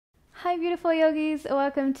Hi beautiful yogis,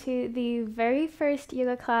 welcome to the very first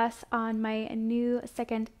yoga class on my new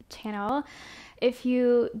second channel. If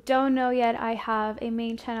you don't know yet, I have a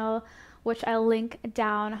main channel which I'll link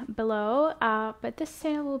down below, but this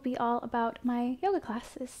channel will be all about my yoga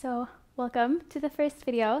classes, so welcome to the first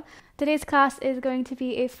video. Today's class is going to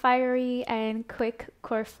be a fiery and quick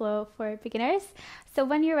core flow for beginners. So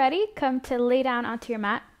when you're ready, come to lay down onto your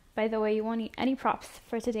mat. By the way, you won't need any props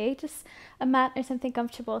for today, just a mat or something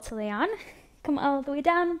comfortable to lay on. Come all the way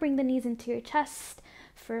down, bring the knees into your chest,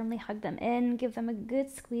 firmly hug them in, give them a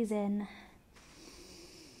good squeeze in.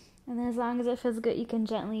 And then as long as it feels good, you can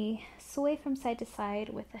gently sway from side to side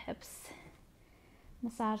with the hips,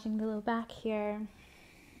 massaging the low back here.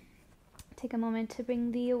 Take a moment to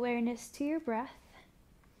bring the awareness to your breath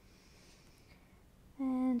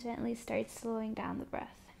and gently start slowing down the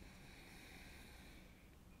breath.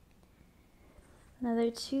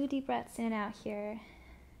 Another 2 deep breaths in and out here.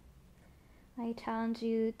 I challenge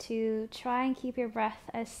you to try and keep your breath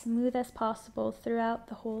as smooth as possible throughout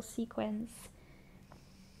the whole sequence.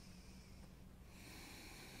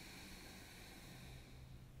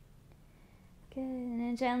 Good, and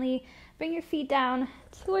then gently bring your feet down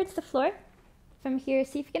towards the floor. From here,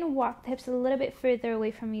 see if you can walk the hips a little bit further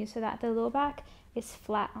away from you so that the low back is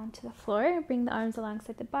flat onto the floor. Bring the arms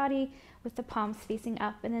alongside the body with the palms facing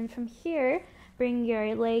up. And then from here, bring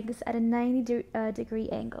your legs at a 90-degree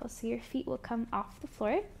angle. So your feet will come off the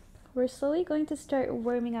floor. We're slowly going to start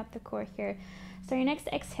warming up the core here. So your next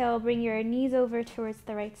exhale, bring your knees over towards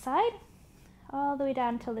the right side, all the way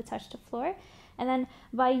down until they touch the floor. And then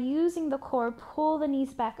by using the core, pull the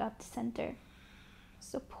knees back up to center.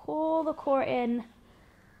 So pull the core in.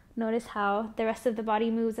 Notice how the rest of the body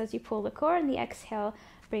moves as you pull the core. And the exhale,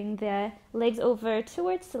 bring the legs over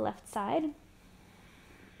towards the left side.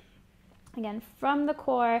 Again, from the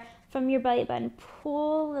core, from your belly button,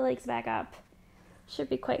 pull the legs back up. Should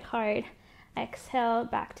be quite hard. Exhale,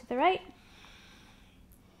 back to the right.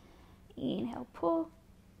 Inhale, pull.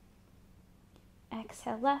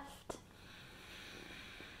 Exhale, left.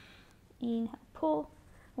 Inhale, pull.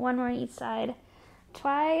 One more on each side.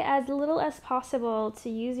 Try as little as possible to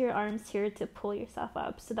use your arms here to pull yourself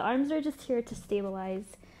up. So the arms are just here to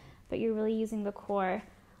stabilize, but you're really using the core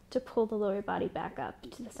to pull the lower body back up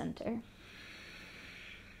to the center.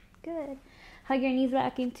 Good. Hug your knees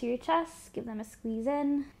back into your chest. Give them a squeeze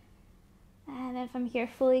in. And then from here,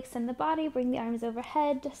 fully extend the body. Bring the arms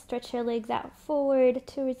overhead. Stretch your legs out forward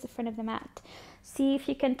towards the front of the mat. See if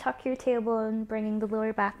you can tuck your tailbone, bringing the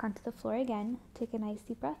lower back onto the floor again. Take a nice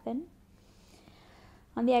deep breath in.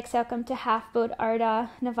 On the exhale, come to half boat Ardha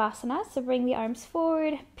Navasana. So bring the arms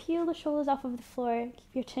forward, peel the shoulders off of the floor, keep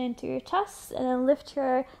your chin to your chest, and then lift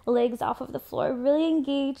your legs off of the floor. Really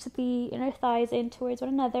engage the inner thighs in towards one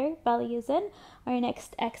another, belly is in. On your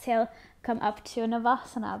next exhale, come up to a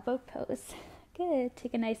Navasana, boat pose. Good,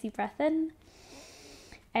 take a nice deep breath in.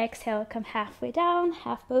 Exhale, come halfway down,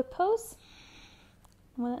 half boat pose.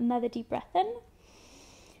 Another deep breath in.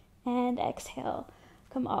 And exhale.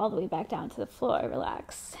 Come all the way back down to the floor,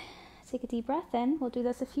 relax. Take a deep breath in. We'll do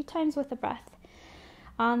this a few times with the breath.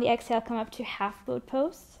 On the exhale, come up to half boat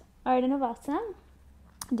pose, Ardha Navasana.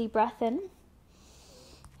 Deep breath in.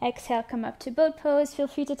 Exhale, come up to boat pose. Feel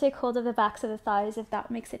free to take hold of the backs of the thighs if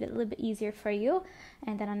that makes it a little bit easier for you.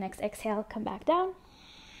 And then on next exhale, come back down.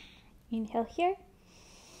 Inhale here.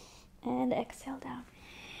 And exhale down.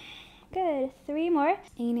 Good. 3 more.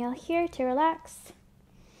 Inhale here to relax.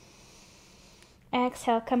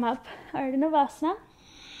 Exhale, come up, Ardha Navasana.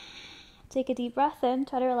 Take a deep breath in,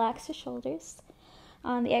 try to relax your shoulders.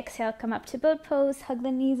 On the exhale, come up to boat pose, hug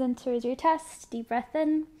the knees in towards your chest, deep breath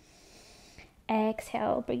in.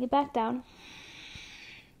 Exhale, bring it back down.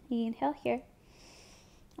 Inhale here.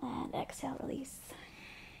 And exhale, release.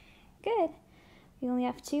 Good. We only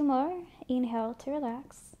have 2 more. Inhale to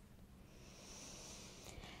relax.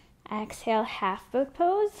 Exhale, half boat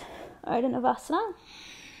pose, Ardha Navasana.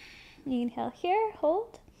 Inhale here,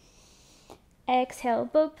 hold. Exhale,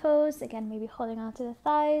 boat pose. Again, maybe holding on to the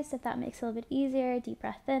thighs if that makes it a little bit easier. Deep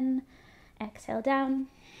breath in. Exhale down.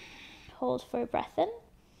 Hold for a breath in.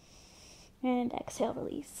 And exhale,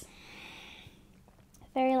 release.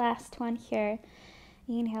 Very last one here.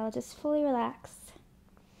 Inhale, just fully relax.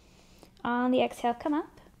 On the exhale, come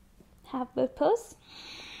up. Half boat pose.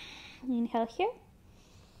 Inhale here.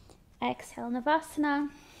 Exhale, Navasana.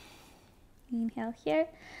 Inhale here.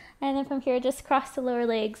 And then from here, just cross the lower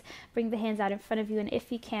legs, bring the hands out in front of you, and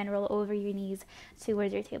if you can, roll over your knees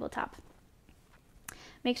towards your tabletop.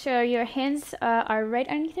 Make sure your hands are right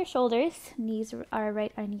underneath your shoulders, knees are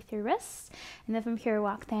right underneath your wrists. And then from here,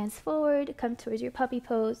 walk the hands forward, come towards your puppy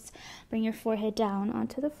pose, bring your forehead down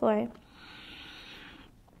onto the floor.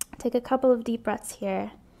 Take a couple of deep breaths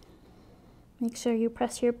here. Make sure you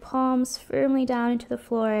press your palms firmly down into the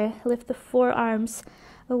floor. Lift the forearms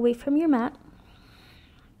away from your mat.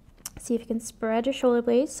 See if you can spread your shoulder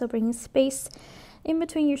blades, so bringing space in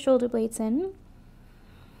between your shoulder blades in.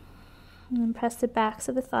 And then press the backs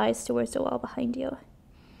of the thighs towards the wall behind you.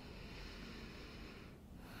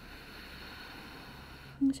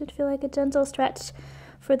 You should feel like a gentle stretch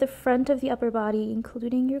for the front of the upper body,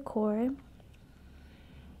 including your core.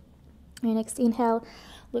 Your next inhale,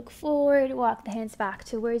 look forward, walk the hands back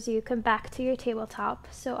towards you, come back to your tabletop,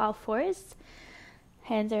 so all fours.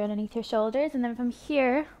 Hands are underneath your shoulders, and then from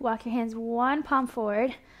here, walk your hands one palm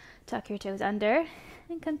forward, tuck your toes under,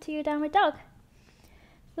 and come to your downward dog.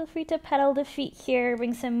 Feel free to pedal the feet here,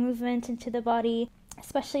 bring some movement into the body,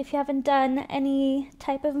 especially if you haven't done any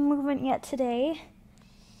type of movement yet today.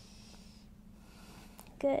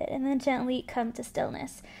 Good, and then gently come to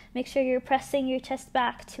stillness. Make sure you're pressing your chest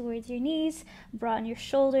back towards your knees, broaden your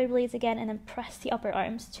shoulder blades again, and then press the upper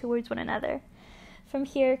arms towards one another. From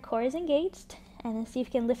here, core is engaged, and then see if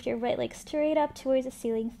you can lift your right leg straight up towards the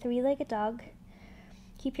ceiling, three-legged dog.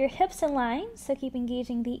 Keep your hips in line, so keep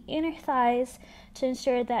engaging the inner thighs to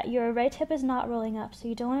ensure that your right hip is not rolling up. So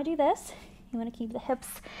you don't want to do this. You want to keep the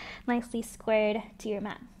hips nicely squared to your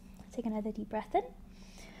mat. Take another deep breath in.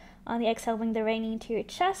 On the exhale, bring the right knee into your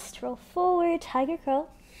chest. Roll forward, tiger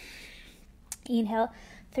curl. Inhale,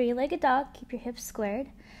 three-legged dog. Keep your hips squared.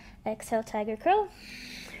 Exhale, tiger curl.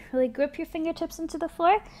 Really grip your fingertips into the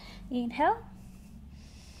floor. Inhale.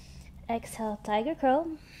 Exhale, tiger curl.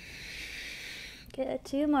 Good,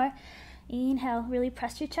 two more. Inhale, really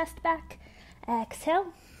press your chest back. Exhale.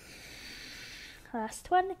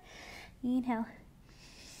 Last one. Inhale.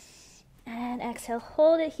 And exhale,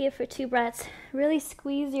 hold it here for 2 breaths. Really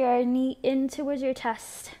squeeze your knee in towards your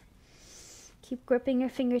chest. Keep gripping your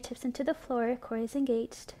fingertips into the floor, core is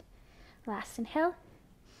engaged. Last inhale.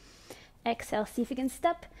 Exhale, see if you can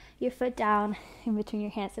step your foot down in between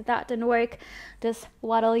your hands. If that didn't work, just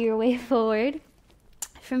waddle your way forward.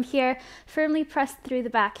 From here, firmly press through the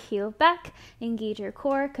back heel back, engage your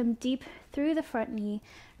core, come deep through the front knee,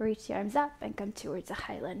 reach the arms up and come towards a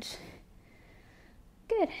high lunge.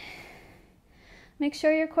 Good. Make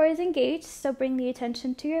sure your core is engaged, so bring the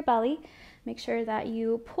attention to your belly. Make sure that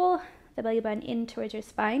you pull the belly button in towards your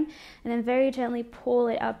spine, and then very gently pull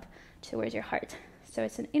it up towards your heart. So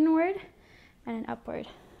it's an inward and an upward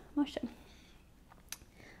motion.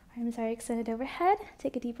 Arms are extended overhead.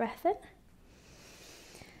 Take a deep breath in.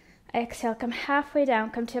 Exhale, come halfway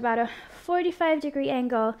down, come to about a 45-degree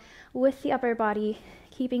angle with the upper body.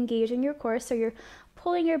 Keep engaging your core, so you're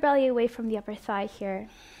pulling your belly away from the upper thigh here.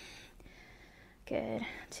 Good.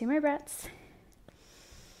 2 more breaths.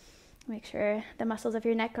 Make sure the muscles of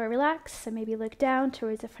your neck are relaxed, so maybe look down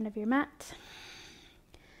towards the front of your mat.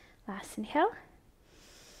 Last inhale.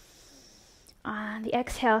 On the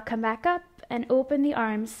exhale, come back up and open the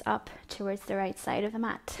arms up towards the right side of the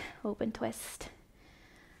mat. Open twist.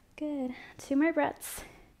 Good. 2 more breaths.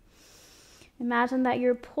 Imagine that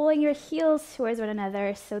you're pulling your heels towards one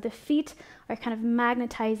another, so the feet are kind of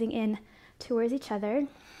magnetizing in towards each other.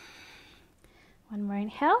 1 more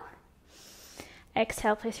inhale.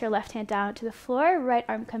 Exhale, place your left hand down to the floor, right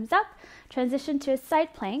arm comes up. Transition to a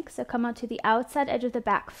side plank, so come onto the outside edge of the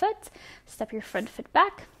back foot. Step your front foot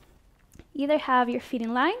back. Either have your feet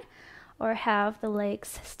in line or have the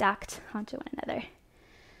legs stacked onto one another.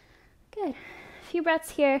 Good. A few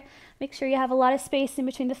breaths here. Make sure you have a lot of space in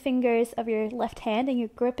between the fingers of your left hand and you're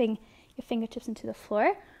gripping your fingertips into the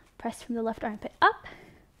floor. Press from the left armpit up.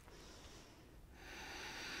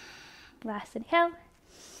 Last inhale.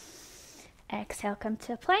 Exhale, come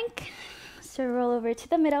to a plank. So roll over to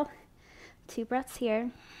the middle. 2 breaths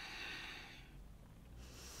here.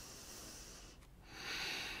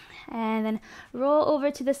 And then roll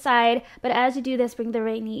over to the side, but as you do this, bring the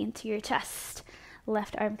right knee into your chest.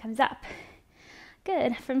 Left arm comes up.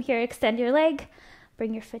 Good. From here, extend your leg.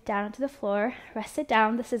 Bring your foot down onto the floor. Rest it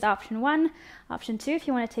down. This is option 1. Option 2, if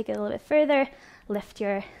you want to take it a little bit further, lift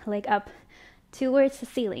your leg up towards the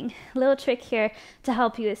ceiling. A little trick here to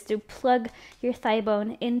help you is to plug your thigh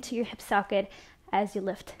bone into your hip socket as you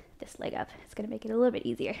lift this leg up. It's going to make it a little bit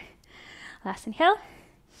easier. Last inhale.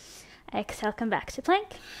 Exhale, come back to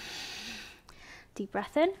plank. Deep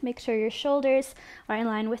breath in. Make sure your shoulders are in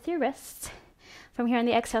line with your wrists. From here on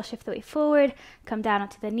the exhale, shift the weight forward, come down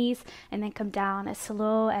onto the knees, and then come down as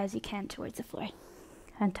slow as you can towards the floor.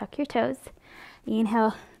 Untuck your toes.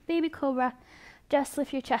 Inhale, baby cobra. just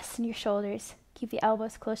lift your chest and your shoulders. Keep the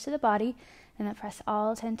elbows close to the body, and then press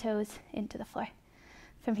all 10 toes into the floor.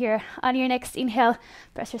 From here, on your next inhale,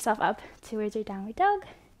 press yourself up towards your downward dog.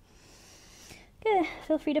 Good.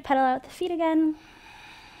 Feel free to pedal out the feet again.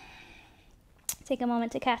 Take a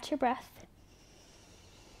moment to catch your breath.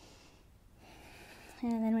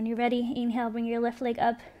 And then when you're ready, inhale, bring your left leg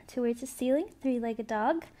up towards the ceiling, three-legged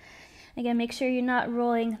dog. Again, make sure you're not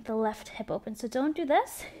rolling the left hip open. So don't do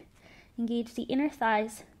this. Engage the inner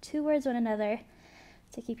thighs towards one another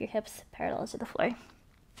to keep your hips parallel to the floor.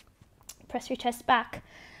 Press your chest back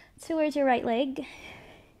towards your right leg.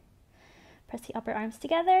 Press the upper arms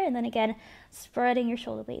together, and then again, spreading your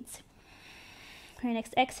shoulder blades. For your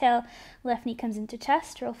next exhale, left knee comes into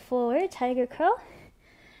chest, roll forward, tiger curl.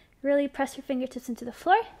 Really press your fingertips into the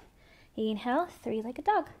floor. Inhale, three-legged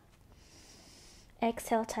dog.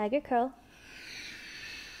 Exhale, tiger curl.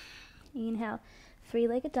 Inhale,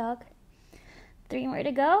 three-legged dog. 3 more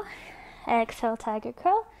to go. Exhale, tiger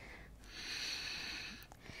curl.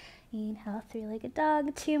 Inhale, three-legged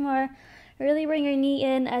dog. 2 more. Really bring your knee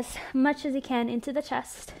in as much as you can into the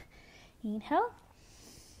chest. Inhale.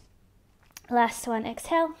 Last one,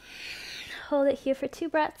 exhale. Hold it here for 2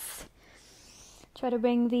 breaths. Try to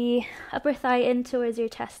bring the upper thigh in towards your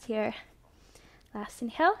chest here. Last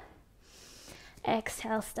inhale.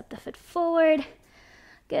 Exhale, step the foot forward.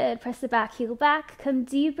 Good. Press the back heel back. Come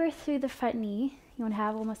deeper through the front knee. You want to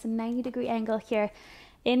have almost a 90-degree angle here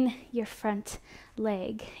in your front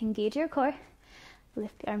leg. Engage your core.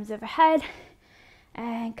 Lift the arms overhead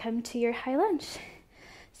and come to your high lunge.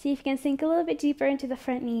 See if you can sink a little bit deeper into the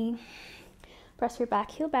front knee. Press your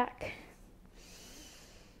back heel back.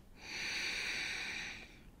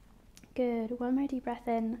 Good. 1 more deep breath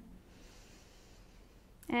in.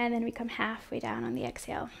 And then we come halfway down on the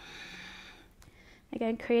exhale.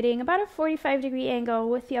 Again, creating about a 45-degree angle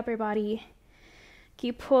with the upper body.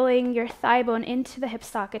 Keep pulling your thigh bone into the hip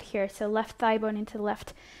socket here. So left thigh bone into the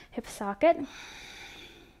left hip socket.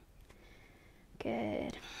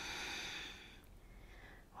 Good.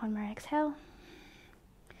 1 more exhale.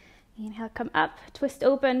 Inhale, come up, twist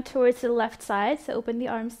open towards the left side. So open the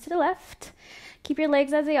arms to the left. Keep your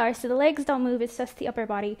legs as they are. So the legs don't move. It's just the upper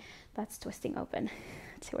body that's twisting open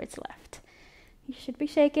towards the left. You should be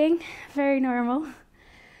shaking. Very normal.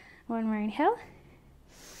 1 more inhale.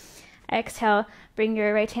 Exhale, bring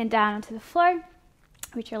your right hand down onto the floor.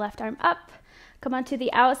 Reach your left arm up. Come onto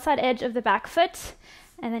the outside edge of the back foot.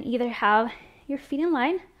 And then either have your feet in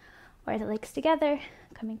line or the legs together,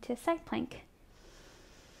 coming to a side plank.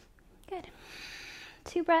 Good.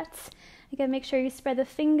 2 breaths. Again, make sure you spread the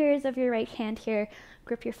fingers of your right hand here.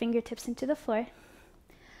 Grip your fingertips into the floor.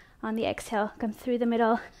 On the exhale, come through the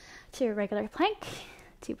middle to your regular plank.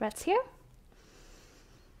 2 breaths here.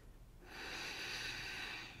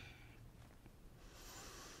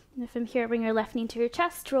 And from here, bring your left knee to your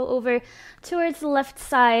chest. Roll over towards the left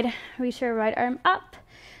side. Reach your right arm up.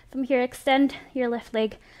 From here, extend your left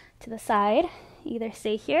leg to the side. Either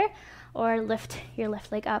stay here or lift your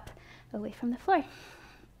left leg up away from the floor.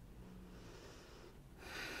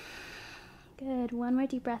 Good. 1 more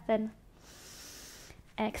deep breath in.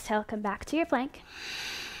 Exhale, come back to your plank.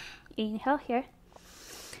 Inhale here.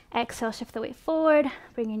 Exhale, shift the weight forward.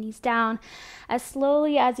 Bring your knees down. As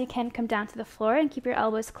slowly as you can, come down to the floor and keep your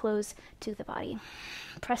elbows close to the body.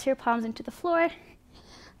 Press your palms into the floor.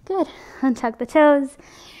 Good. Untuck the toes.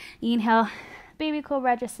 Inhale, baby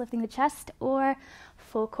cobra, just lifting the chest, or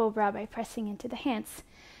full cobra by pressing into the hands.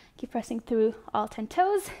 Keep pressing through all 10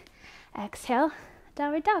 toes. Exhale,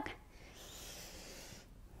 downward dog.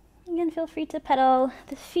 Again, feel free to pedal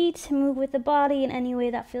the feet, move with the body in any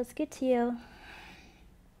way that feels good to you.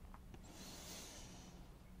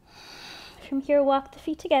 From here, walk the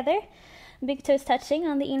feet together. Big toes touching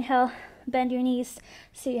on the inhale. Bend your knees,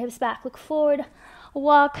 see your hips back, look forward.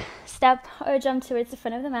 Walk, step, or jump towards the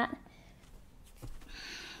front of the mat.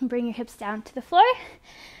 Bring your hips down to the floor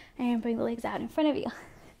and bring the legs out in front of you.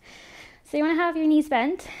 So you want to have your knees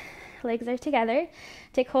bent, legs are together.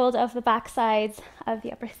 Take hold of the back sides of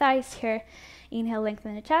the upper thighs here. Inhale,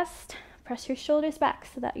 lengthen the chest. Press your shoulders back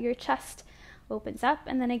so that your chest opens up.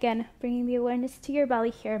 And then again, bringing the awareness to your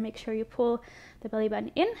belly here. Make sure you pull the belly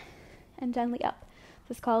button in and gently up.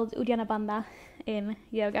 This is called Uddiyana Bandha in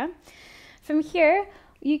yoga. From here,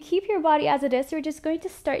 you keep your body as it is. You're just going to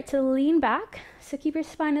start to lean back. So keep your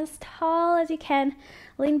spine as tall as you can.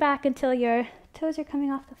 Lean back until your toes are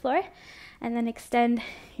coming off the floor. And then extend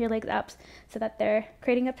your legs up so that they're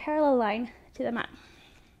creating a parallel line to the mat.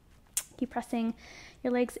 Keep pressing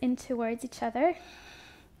your legs in towards each other.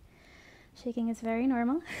 Shaking is very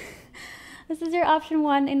normal. This is your option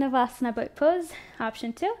 1 in Navasana boat pose.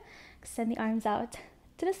 Option 2, extend the arms out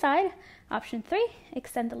to the side. Option 3,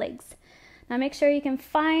 extend the legs. Now make sure you can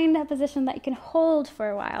find a position that you can hold for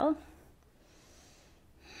a while.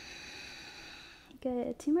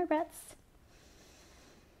 Good, 2 more breaths.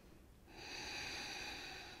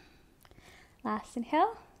 Last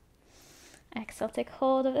inhale. Exhale, take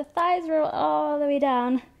hold of the thighs, roll all the way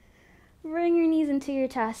down. Bring your knees into your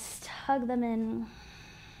chest, hug them in.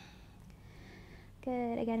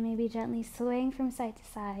 Good, again, maybe gently swaying from side to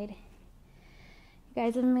side. You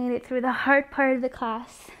guys have made it through the hard part of the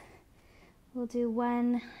class. We'll do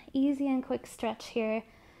one easy and quick stretch here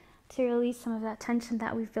to release some of that tension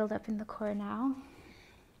that we've built up in the core now.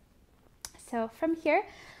 So from here,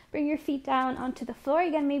 bring your feet down onto the floor.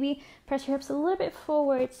 Again, maybe press your hips a little bit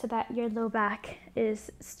forward so that your low back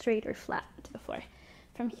is straight or flat to the floor.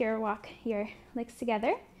 From here, walk your legs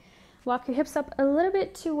together. Walk your hips up a little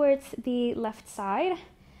bit towards the left side.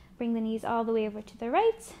 Bring the knees all the way over to the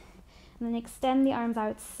right. And then extend the arms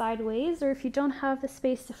out sideways, or if you don't have the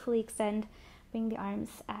space to fully extend, bring the arms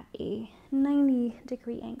at a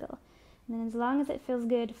 90-degree angle. And then as long as it feels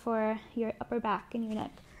good for your upper back and your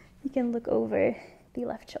neck, you can look over the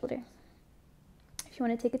left shoulder. If you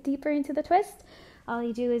want to take it deeper into the twist, all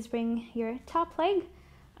you do is bring your top leg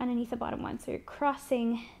underneath the bottom one, so you're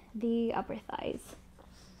crossing the upper thighs.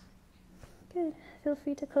 Good. Feel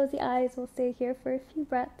free to close the eyes. We'll stay here for a few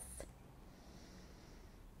breaths.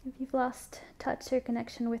 If you've lost touch or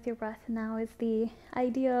connection with your breath, now is the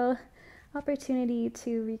ideal opportunity to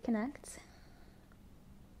reconnect.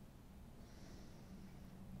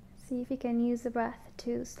 See if you can use the breath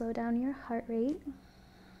to slow down your heart rate.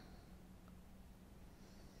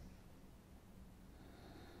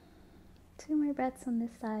 Two more breaths on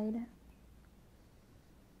this side.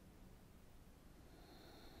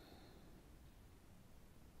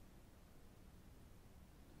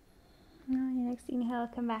 Now on your next inhale,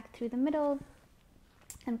 come back through the middle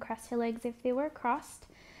and cross your legs if they were crossed.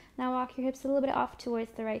 Now walk your hips a little bit off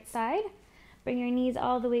towards the right side. Bring your knees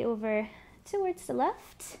all the way over towards the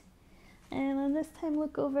left. And then this time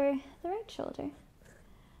look over the right shoulder.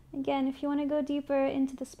 Again, if you want to go deeper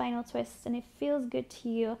into the spinal twist and it feels good to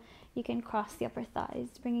you, you can cross the upper thighs,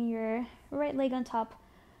 bringing your right leg on top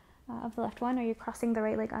of the left one, or you're crossing the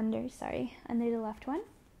right leg under the left one.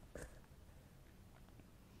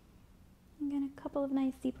 Again, a couple of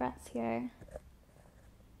nice deep breaths here.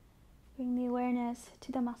 Bring the awareness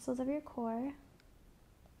to the muscles of your core.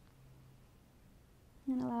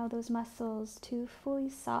 And allow those muscles to fully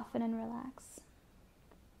soften and relax.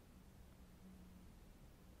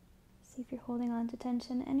 See if you're holding on to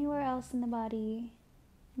tension anywhere else in the body,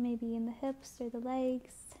 maybe in the hips or the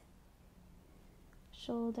legs,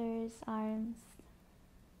 shoulders, arms.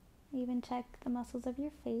 Even check the muscles of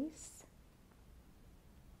your face.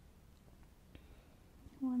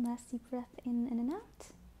 One last deep breath in and out.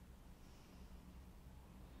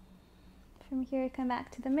 From here, come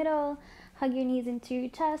back to the middle, hug your knees into your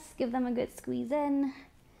chest, give them a good squeeze in,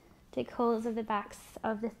 take hold of the backs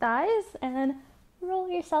of the thighs, and then roll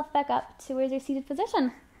yourself back up towards your seated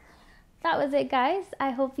position. That was it, guys.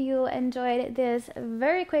 I hope you enjoyed this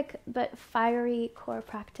very quick but fiery core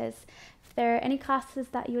practice. If there are any classes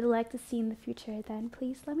that you would like to see in the future, then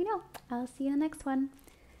please let me know. I'll see you in the next one.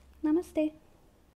 Namaste.